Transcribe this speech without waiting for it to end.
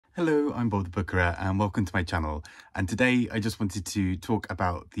Hello, I'm Bob the Bookerer and welcome to my channel. And today I just wanted to talk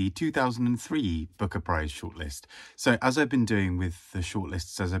about the 2003 Booker Prize shortlist. So as I've been doing with the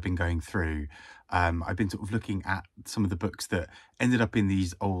shortlists as I've been going through, I've been sort of looking at some of the books that ended up in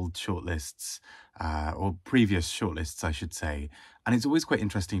these old shortlists, or previous shortlists, I should say. And it's always quite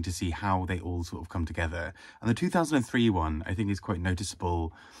interesting to see how they all sort of come together. And the 2003 one, I think, is quite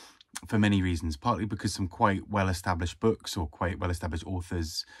noticeable for many reasons, partly because some quite well-established books or quite well-established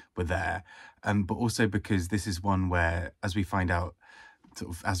authors were there, but also because this is one where, as we found out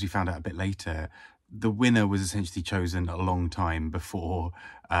a bit later, the winner was essentially chosen a long time before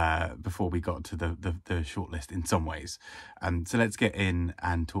we got to the shortlist in some ways. So let's get in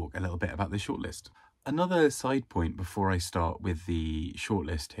and talk a little bit about the shortlist. Another side point before I start with the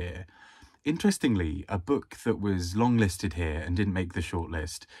shortlist here. Interestingly, a book that was long-listed here and didn't make the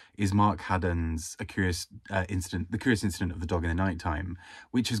shortlist is Mark Haddon's The Curious Incident of the Dog in the Nighttime,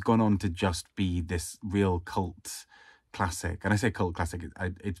 which has gone on to just be this real cult classic. And I say cult classic,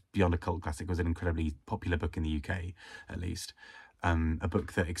 it's beyond a cult classic. It was an incredibly popular book in the UK, at least. A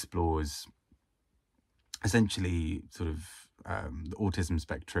book that explores essentially sort of the autism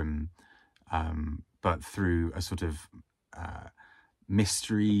spectrum, but through a sort of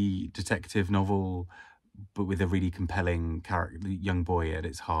mystery detective novel, but with a really compelling character, young boy at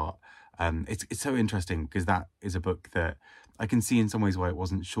its heart. It's so interesting because that is a book that I can see in some ways why it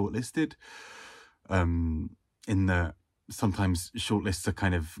wasn't shortlisted, in that sometimes shortlists are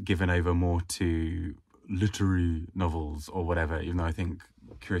kind of given over more to literary novels or whatever, even though I think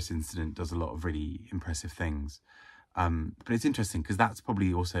Curious Incident does a lot of really impressive things. But it's interesting because that's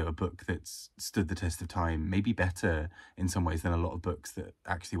probably also a book that's stood the test of time, maybe better in some ways than a lot of books that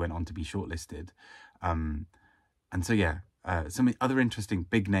actually went on to be shortlisted. And so, yeah, some other interesting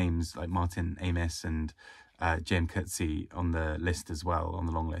big names like Martin Amis and J.M. Coetzee on the list as well, on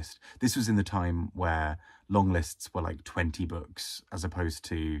the long list. This was in the time where long lists were like 20 books as opposed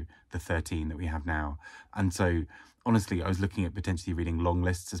to the 13 that we have now. And so honestly, I was looking at potentially reading long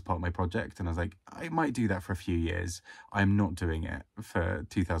lists as part of my project, and I was like, I might do that for a few years. I'm not doing it for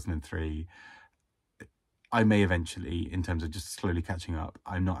 2003. I may eventually, in terms of just slowly catching up.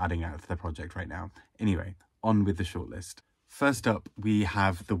 I'm not adding that to the project right now. Anyway, on with the shortlist. First up, we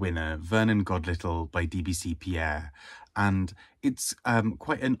have the winner, Vernon Godlittle by DBC Pierre. And it's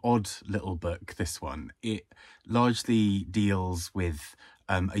quite an odd little book, this one. It largely deals with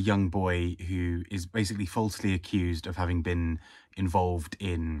a young boy who is basically falsely accused of having been involved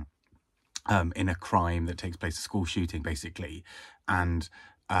in a crime that takes place, a school shooting, basically. And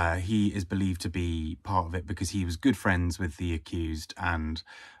he is believed to be part of it because he was good friends with the accused, and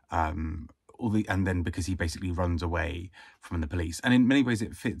then because he basically runs away from the police. And in many ways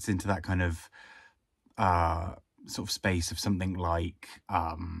it fits into that kind of sort of space of something like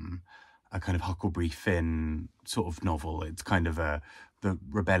a kind of Huckleberry Finn sort of novel. It's kind of the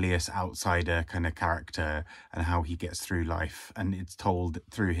rebellious outsider kind of character and how he gets through life, and it's told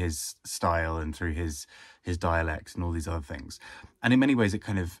through his style and through his dialect and all these other things. And in many ways it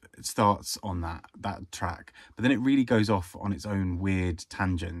kind of starts on that track, but then it really goes off on its own weird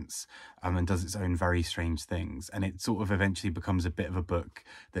tangents, and does its own very strange things, and it sort of eventually becomes a bit of a book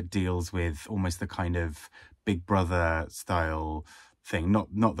that deals with almost the kind of Big Brother style thing,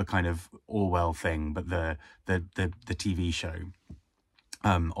 not the kind of Orwell thing, but the TV show,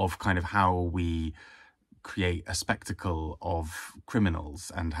 of kind of how we create a spectacle of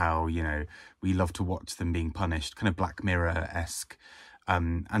criminals and how, you know, we love to watch them being punished, kind of Black Mirror-esque.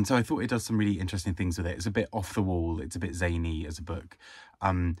 And so I thought it does some really interesting things with it. It's a bit off the wall, it's a bit zany as a book.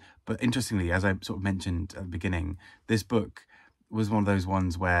 But interestingly, as I sort of mentioned at the beginning, this book was one of those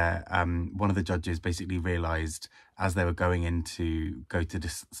ones where one of the judges basically realised as they were going to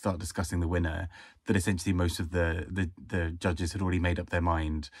start discussing the winner that essentially most of the judges had already made up their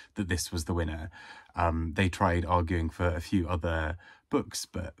mind that this was the winner. They tried arguing for a few other books,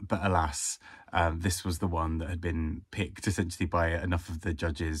 but alas, this was the one that had been picked essentially by enough of the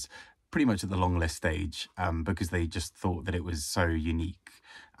judges pretty much at the long list stage, because they just thought that it was so unique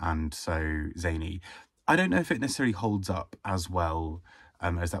and so zany. I don't know if it necessarily holds up as well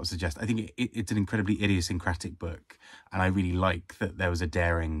as that would suggest. I think it's an incredibly idiosyncratic book, and I really like that there was a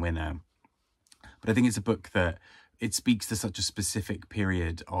daring winner. But I think it's a book that it speaks to such a specific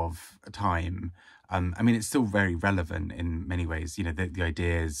period of time. I mean, it's still very relevant in many ways, you know, the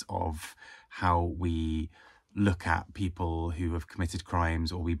ideas of how we look at people who have committed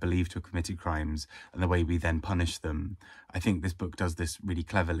crimes or we believe to have committed crimes and the way we then punish them. I think this book does this really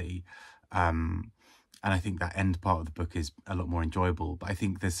cleverly. And I think that end part of the book is a lot more enjoyable. But I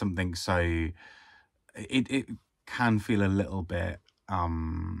think there's something so... It can feel a little bit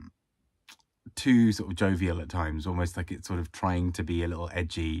too sort of jovial at times, almost like it's sort of trying to be a little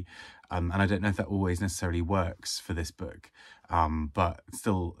edgy. And I don't know if that always necessarily works for this book, but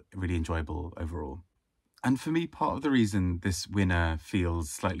still really enjoyable overall. And for me, part of the reason this winner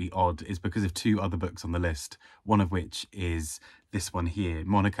feels slightly odd is because of two other books on the list, one of which is this one here,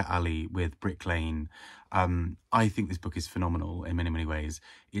 Monica Ali with Brick Lane. I think this book is phenomenal in many, many ways.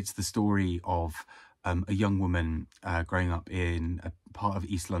 It's the story of a young woman growing up in a part of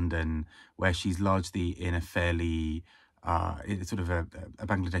East London where she's largely in a fairly, sort of a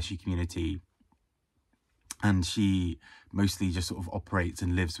Bangladeshi community. And she mostly just sort of operates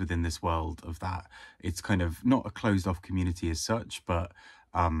and lives within this world of that. It's kind of not a closed off community as such, but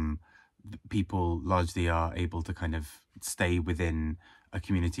people largely are able to kind of stay within a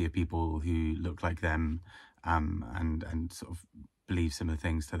community of people who look like them and sort of believe similar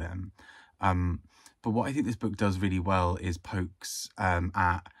things to them. But what I think this book does really well is pokes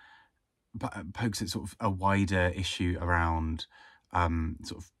at sort of a wider issue around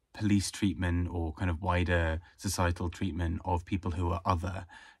sort of police treatment or kind of wider societal treatment of people who are other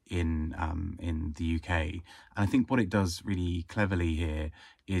in the UK. And I think what it does really cleverly here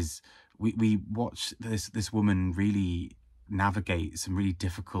is we watch this woman really navigate some really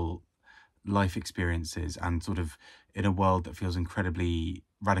difficult life experiences, and sort of in a world that feels incredibly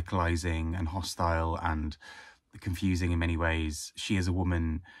radicalizing and hostile and confusing in many ways. She as a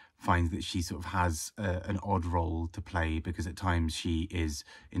woman finds that she sort of has an odd role to play, because at times she is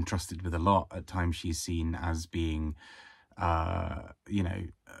entrusted with a lot, at times she's seen as being sort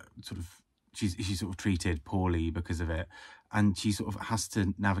of she's sort of treated poorly because of it, and she sort of has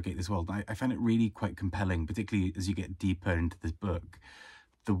to navigate this world. I found it really quite compelling, particularly as you get deeper into this book,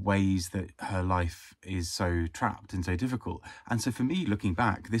 the ways that her life is so trapped and so difficult. And so for me, looking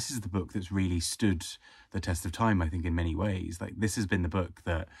back, this is the book that's really stood the test of time, I think, in many ways. Like, this has been the book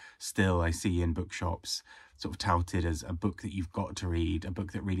that still I see in bookshops sort of touted as a book that you've got to read, a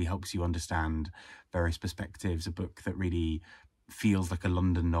book that really helps you understand various perspectives, a book that really feels like a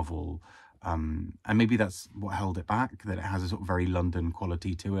London novel. And maybe that's what held it back, that it has a sort of very London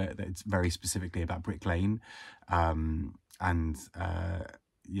quality to it, that it's very specifically about Brick Lane. But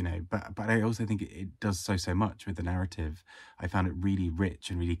I also think it does so much with the narrative. I found it really rich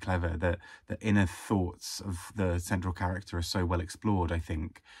and really clever. The inner thoughts of the central character are so well explored, I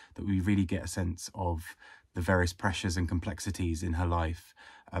think, that we really get a sense of the various pressures and complexities in her life.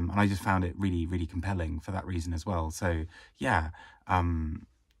 And I just found it really, really compelling for that reason as well. So, yeah,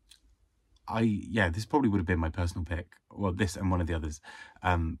 this probably would have been my personal pick. Well, this and one of the others.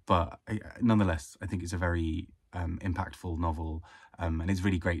 Nonetheless, I think it's a very impactful novel. And it's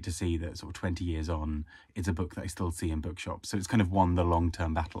really great to see that sort of 20 years on, it's a book that I still see in bookshops. So it's kind of won the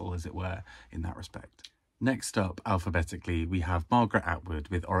long-term battle, as it were, in that respect. Next up, alphabetically, we have Margaret Atwood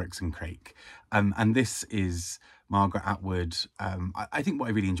with Oryx and Crake. And this is Margaret Atwood. I think what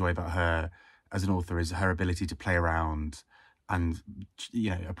I really enjoy about her as an author is her ability to play around and,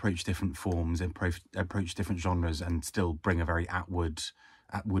 approach different forms, approach different genres, and still bring a very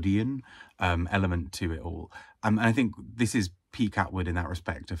Atwoodian element to it all. And I think this is peak Atwood in that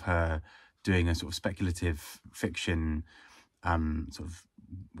respect, of her doing a sort of speculative fiction, sort of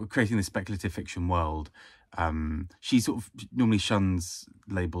creating this speculative fiction world. She sort of normally shuns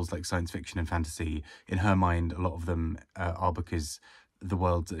labels like science fiction and fantasy. In her mind, a lot of them are because the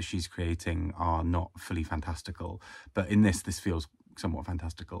worlds that she's creating are not fully fantastical. But in this feels somewhat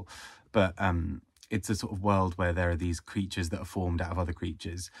fantastical. But it's a sort of world where there are these creatures that are formed out of other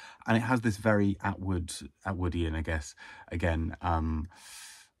creatures. And it has this very Atwoodian, I guess, again,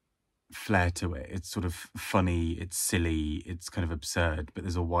 flair to it. It's sort of funny, it's silly, it's kind of absurd, but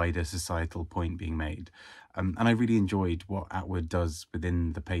there's a wider societal point being made. And I really enjoyed what Atwood does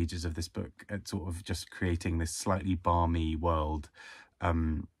within the pages of this book at sort of just creating this slightly balmy world.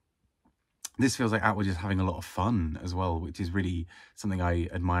 This feels like Atwood is having a lot of fun as well, which is really something I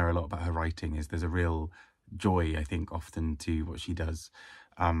admire a lot about her writing. Is there's a real joy, I think, often to what she does.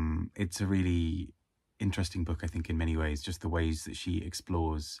 It's a really interesting book, I think, in many ways, just the ways that she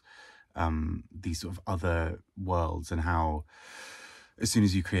explores these sort of other worlds, and how as soon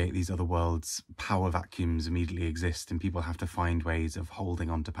as you create these other worlds, power vacuums immediately exist, and people have to find ways of holding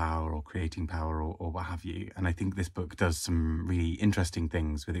on to power or creating power or what have you. And I think this book does some really interesting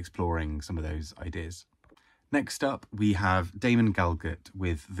things with exploring some of those ideas. Next up, we have Damon Galgut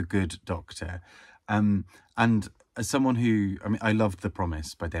with The Good Doctor. And as someone who, I loved The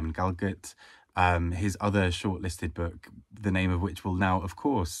Promise by Damon Galgut. His other shortlisted book, the name of which will now, of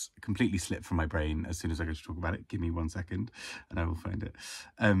course, completely slip from my brain as soon as I go to talk about it. Give me 1 second and I will find it.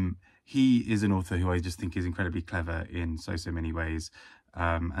 he is an author who I just think is incredibly clever in so many ways.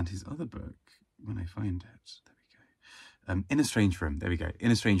 And his other book, when I find it, there we go. In a Strange Room, there we go.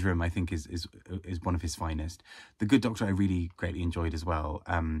 In a Strange Room, I think is one of his finest. The Good Doctor I really greatly enjoyed as well.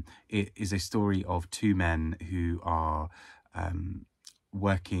 It is a story of two men who are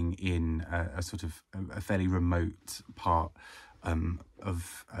working in a sort of a fairly remote part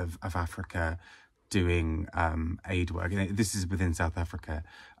of Africa, doing aid work. This is within South Africa,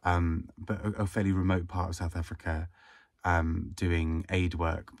 but a fairly remote part of South Africa, doing aid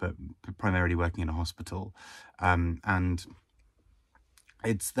work, but primarily working in a hospital. And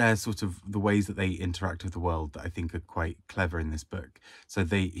it's their sort of the ways that they interact with the world that I think are quite clever in this book. So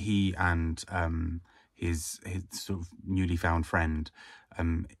he and his sort of newly found friend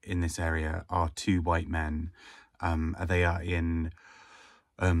in this area are two white men. They are in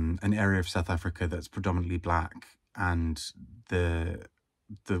an area of South Africa that's predominantly black, and the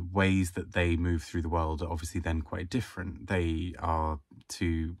ways that they move through the world are obviously then quite different. They are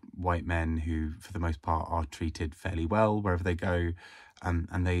two white men who, for the most part, are treated fairly well wherever they go,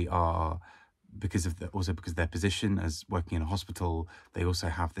 and they are, because of their position as working in a hospital, they also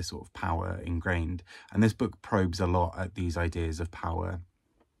have this sort of power ingrained. And this book probes a lot at these ideas of power,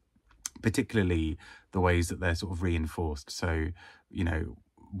 particularly the ways that they're sort of reinforced. So, you know,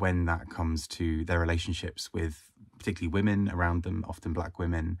 when that comes to their relationships with particularly women around them, often black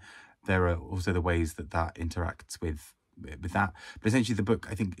women, there are also the ways that interacts with that. But essentially the book,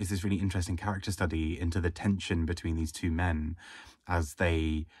 I think, is this really interesting character study into the tension between these two men as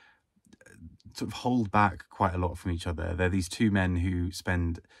they sort of hold back quite a lot from each other. They're these two men who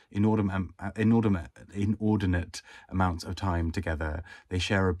spend inordinate amounts of time together. They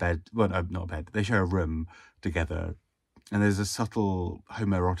share a bed, well, not a bed, they share a room together. And there's a subtle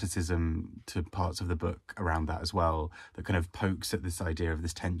homoeroticism to parts of the book around that as well, that kind of pokes at this idea of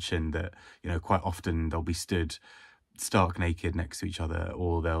this tension that, you know, quite often they'll be stood stark naked next to each other,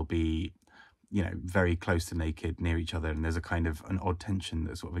 or they'll be, you know, very close to naked near each other. And there's a kind of an odd tension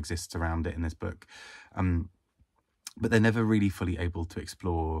that sort of exists around it in this book. But they're never really fully able to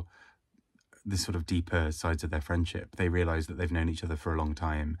explore the sort of deeper sides of their friendship. They realise that they've known each other for a long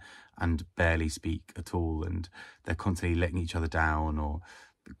time and barely speak at all, and they're constantly letting each other down or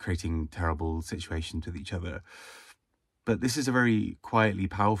creating terrible situations with each other. But this is a very quietly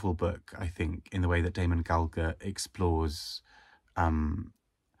powerful book, I think, in the way that Damon Galgut explores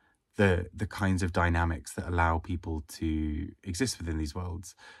the kinds of dynamics that allow people to exist within these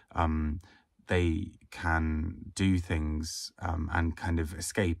worlds. They can do things and kind of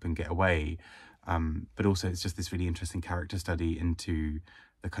escape and get away. But also it's just this really interesting character study into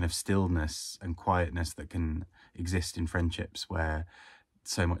the kind of stillness and quietness that can exist in friendships where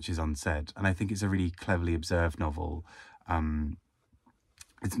so much is unsaid. And I think it's a really cleverly observed novel.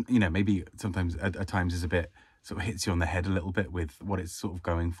 It's, you know, maybe sometimes at times is a bit sort of hits you on the head a little bit with what it's sort of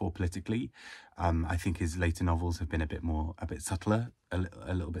going for politically. I think his later novels have been a bit subtler,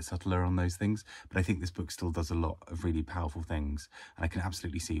 a little bit subtler on those things. But I think this book still does a lot of really powerful things, and I can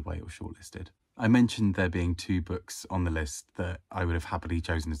absolutely see why it was shortlisted. I mentioned there being two books on the list that I would have happily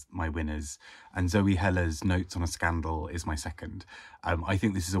chosen as my winners, and Zoe Heller's Notes on a Scandal is my second. I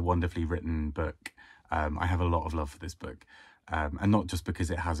think this is a wonderfully written book. I have a lot of love for this book. And not just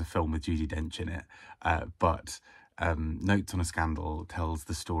because it has a film with Judi Dench in it, but Notes on a Scandal tells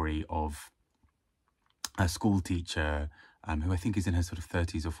the story of a school teacher who I think is in her sort of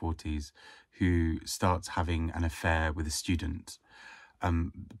 30s or 40s, who starts having an affair with a student.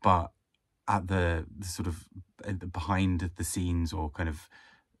 But at the sort of behind the scenes, or kind of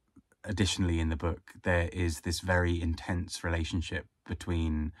additionally in the book, there is this very intense relationship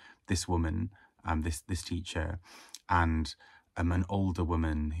between this woman, this teacher, and an older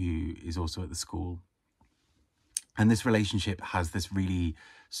woman who is also at the school. And this relationship has this really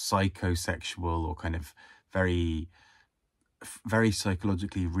psychosexual, or kind of very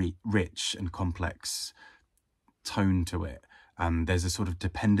psychologically rich and complex tone to it. There's a sort of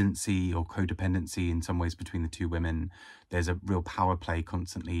dependency or codependency in some ways between the two women. There's a real power play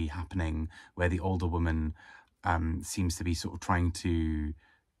constantly happening where the older woman seems to be sort of trying to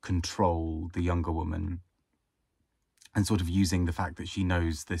control the younger woman, and sort of using the fact that she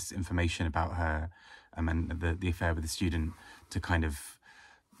knows this information about her and the affair with the student to kind of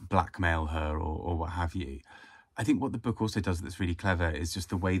blackmail her or what have you. I think what the book also does that's really clever is just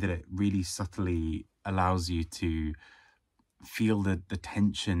the way that it really subtly allows you to feel the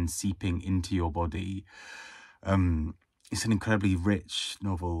tension seeping into your body. It's an incredibly rich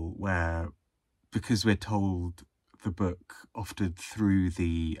novel where, because we're told the book often through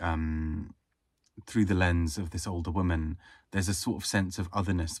the lens of this older woman, there's a sort of sense of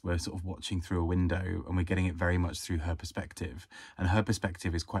otherness. We're sort of watching through a window and we're getting it very much through her perspective. And her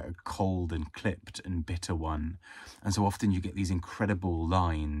perspective is quite a cold and clipped and bitter one. And so often you get these incredible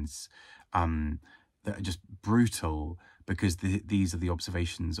lines that are just brutal, because these are the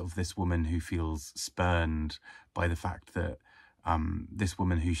observations of this woman who feels spurned by the fact that this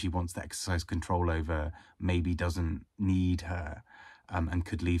woman who she wants to exercise control over maybe doesn't need her, and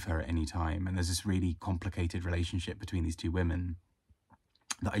could leave her at any time. And there's this really complicated relationship between these two women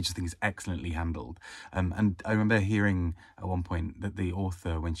that I just think is excellently handled. And I remember hearing at one point that the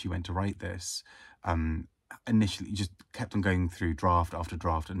author, when she went to write this, initially just kept on going through draft after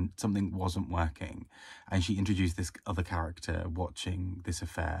draft and something wasn't working. And she introduced this other character watching this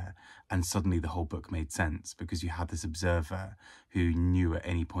affair, and suddenly the whole book made sense, because you had this observer who knew at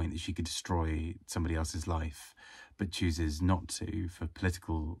any point that she could destroy somebody else's life, but chooses not to for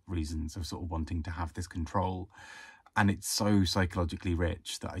political reasons of sort of wanting to have this control. And it's so psychologically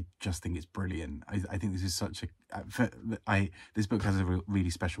rich that I just think it's brilliant. I think this is such a... this book has a really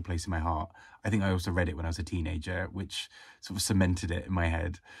special place in my heart. I think I also read it when I was a teenager, which sort of cemented it in my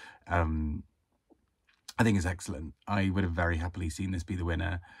head. I think it's excellent. I would have very happily seen this be the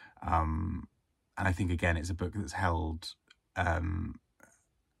winner. And I think, again, it's a book that's held... I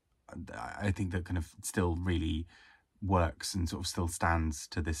think that kind of still really works and sort of still stands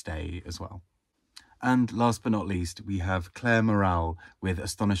to this day as well. And last but not least, we have Clare Morrall with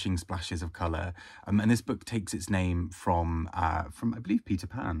Astonishing Splashes of Colour. And this book takes its name from I believe, Peter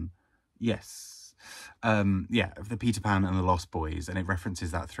Pan. Yes. The Peter Pan and the Lost Boys. And it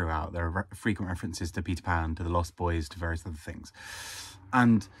references that throughout. There are frequent references to Peter Pan, to the Lost Boys, to various other things.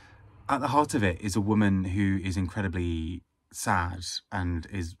 And at the heart of it is a woman who is incredibly sad and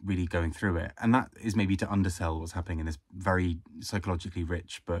is really going through it. And that is maybe to undersell what's happening in this very psychologically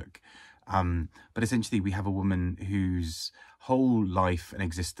rich book. But essentially we have a woman whose whole life and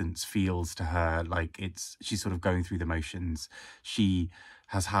existence feels to her like she's sort of going through the motions. She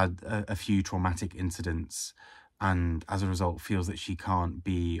has had a few traumatic incidents, and as a result feels that she can't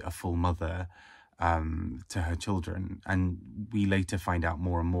be a full mother to her children. And we later find out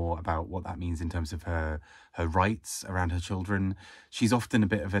more and more about what that means in terms of her rights around her children. She's often a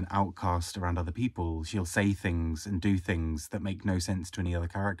bit of an outcast around other people. She'll say things and do things that make no sense to any other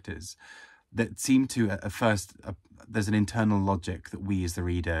characters, that seem to, at first, there's an internal logic that we as the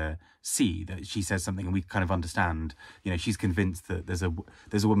reader see, that she says something and we kind of understand. You know, she's convinced that there's a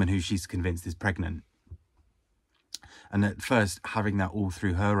woman who she's convinced is pregnant. And at first, having that all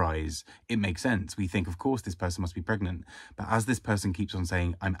through her eyes, it makes sense. We think, of course, this person must be pregnant. But as this person keeps on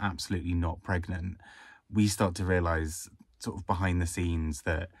saying, I'm absolutely not pregnant, we start to realise, sort of behind the scenes,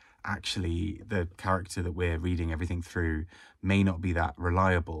 that actually the character that we're reading everything through may not be that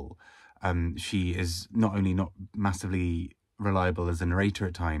reliable. She is not only not massively reliable as a narrator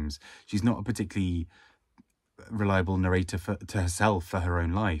at times, she's not a particularly reliable narrator to herself for her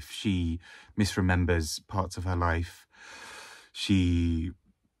own life. She misremembers parts of her life. She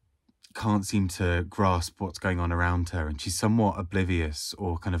can't seem to grasp what's going on around her, and she's somewhat oblivious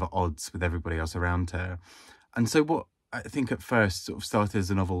or kind of at odds with everybody else around her. And so what I think at first sort of started as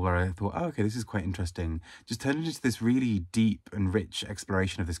a novel where I thought, oh, okay, this is quite interesting, just turned into this really deep and rich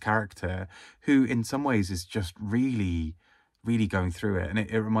exploration of this character, who in some ways is just really, really going through it. And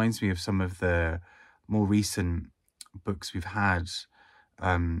it reminds me of some of the more recent books we've had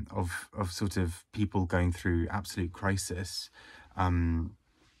of sort of people going through absolute crisis.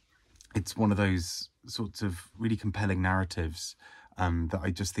 It's one of those sorts of really compelling narratives that I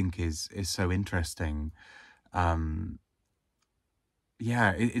just think is so interesting. Yeah,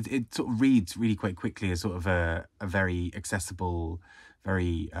 it sort of reads really quite quickly as sort of a very accessible,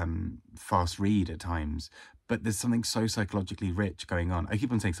 very fast read at times. But there's something so psychologically rich going on. I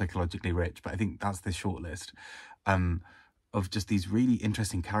keep on saying psychologically rich, but I think that's the shortlist of just these really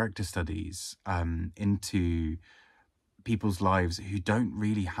interesting character studies into people's lives who don't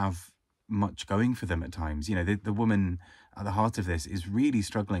really have much going for them at times. You know, the woman at the heart of this is really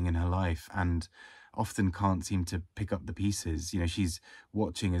struggling in her life and often can't seem to pick up the pieces. You know, she's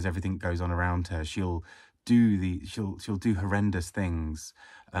watching as everything goes on around her. She'll do horrendous things,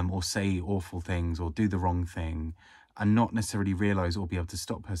 or say awful things, or do the wrong thing, and not necessarily realise or be able to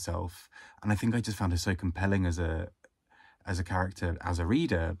stop herself. And I think I just found her so compelling as a character, as a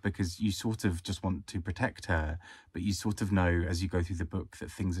reader, because you sort of just want to protect her, but you sort of know as you go through the book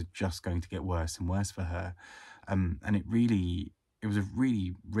that things are just going to get worse and worse for her. And it was a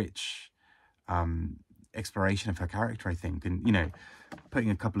really rich exploration of her character, I think. And, you know, putting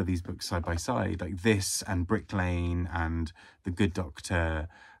a couple of these books side by side, like this and Brick Lane and The Good Doctor,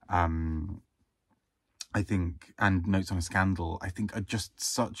 I think, and Notes on a Scandal, I think are just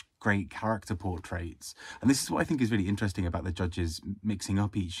such great character portraits. And this is what I think is really interesting about the judges mixing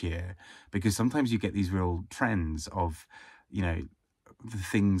up each year, because sometimes you get these real trends of, you know, the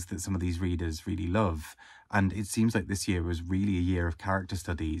things that some of these readers really love. And it seems like this year was really a year of character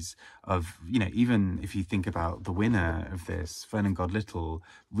studies of, you know, even if you think about the winner of this, Vernon Godlittle,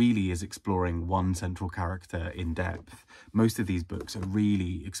 really is exploring one central character in depth. Most of these books are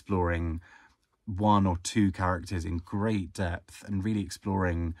really exploring one or two characters in great depth and really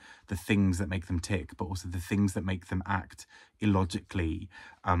exploring the things that make them tick, but also the things that make them act illogically,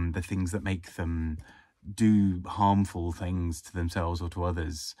 the things that make them do harmful things to themselves or to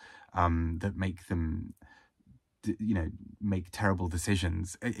others, that make them, you know, make terrible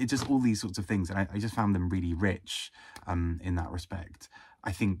decisions. It just all these sorts of things, and I just found them really rich in that respect.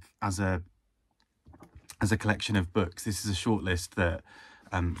 I think as a collection of books, this is a shortlist that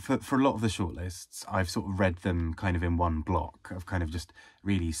for a lot of the shortlists, I've sort of read them kind of in one block. I've kind of just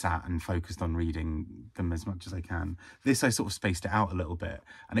really sat and focused on reading them as much as I can. This, I sort of spaced it out a little bit.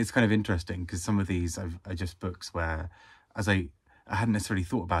 And it's kind of interesting because some of these are just books where, as I hadn't necessarily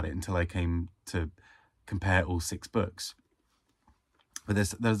thought about it until I came to compare all 6 books. But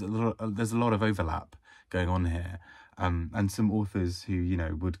there's a lot of overlap going on here. And some authors who, you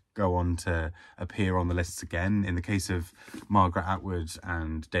know, would go on to appear on the lists again. In the case of Margaret Atwood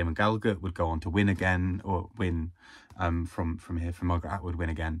and Damon Galgut, would go on to win again, or win from Margaret Atwood, win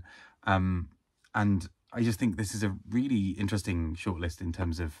again. And I just think this is a really interesting shortlist in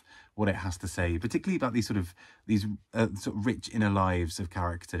terms of what it has to say, particularly about these sort of rich inner lives of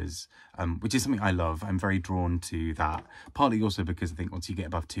characters, which is something I love. I'm very drawn to that, partly also because I think once you get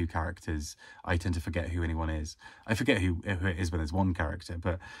above 2 characters, I tend to forget who anyone is. I forget who it is when there's 1 character,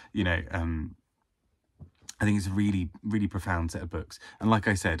 but, you know, I think it's a really, really profound set of books. And like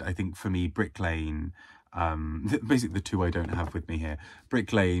I said, I think for me, Brick Lane, basically the 2 I don't have with me here,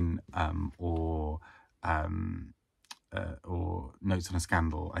 Brick Lane or Notes on a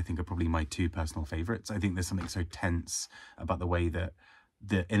Scandal, I think are probably my 2 personal favourites. I think there's something so tense about the way that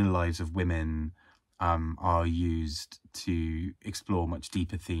the inner lives of women are used to explore much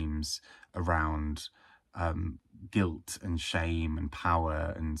deeper themes around guilt and shame and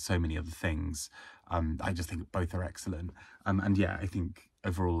power and so many other things. I just think both are excellent. And yeah, I think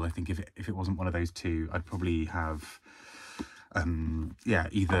overall, I think if it wasn't one of those 2, I'd probably have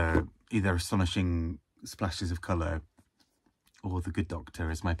either Astonishing Splashes of Colour or The Good Doctor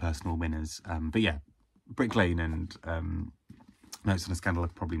as my personal winners. But yeah, Brick Lane and Notes on a Scandal are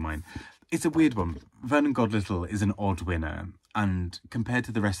probably mine. It's a weird one. Vernon Godlittle is an odd winner, and compared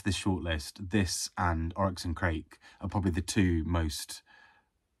to the rest of this shortlist, this and Oryx and Crake are probably the 2 most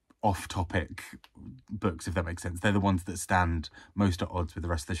off-topic books, if that makes sense. They're the ones that stand most at odds with the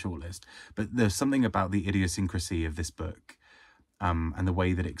rest of the shortlist. But there's something about the idiosyncrasy of this book and the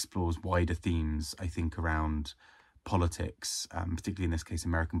way that it explores wider themes, I think, around politics, particularly in this case,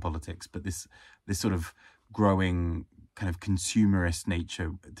 American politics, but this sort of growing kind of consumerist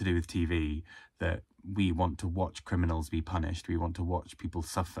nature to do with TV, that we want to watch criminals be punished, we want to watch people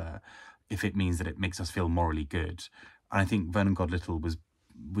suffer, if it means that it makes us feel morally good. And I think Vernon Godlittle was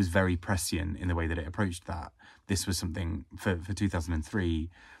very prescient in the way that it approached that. This was something, for 2003,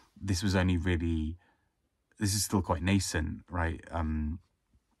 this was only really, this is still quite nascent, right?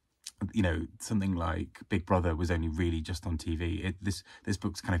 You know, something like Big Brother was only really just on TV. This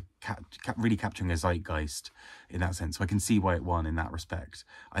book's kind of really capturing a zeitgeist in that sense. So I can see why it won in that respect.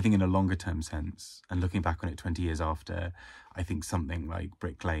 I think in a longer term sense, and looking back on it 20 years after, I think something like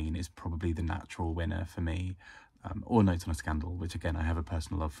Brick Lane is probably the natural winner for me. Or Notes on a Scandal, which again I have a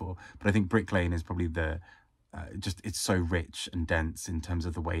personal love for. But I think Brick Lane is probably it's so rich and dense in terms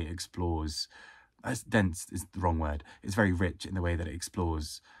of the way it explores. Dense is the wrong word. It's very rich in the way that it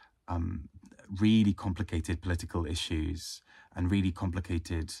explores really complicated political issues and really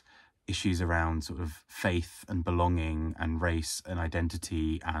complicated issues around sort of faith and belonging and race and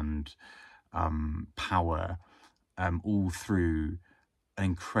identity and power, all through an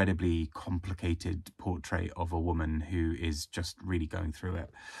incredibly complicated portrait of a woman who is just really going through it.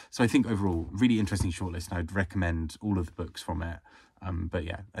 So I think overall, really interesting shortlist, and I'd recommend all of the books from it. But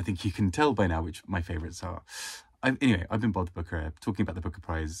yeah, I think you can tell by now which my favourites are. Anyway, I've been Bod the Booker, talking about the Booker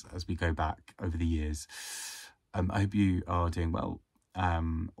Prize as we go back over the years. I hope you are doing well.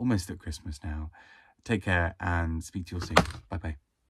 Almost at Christmas now. Take care and speak to you all soon. Bye-bye.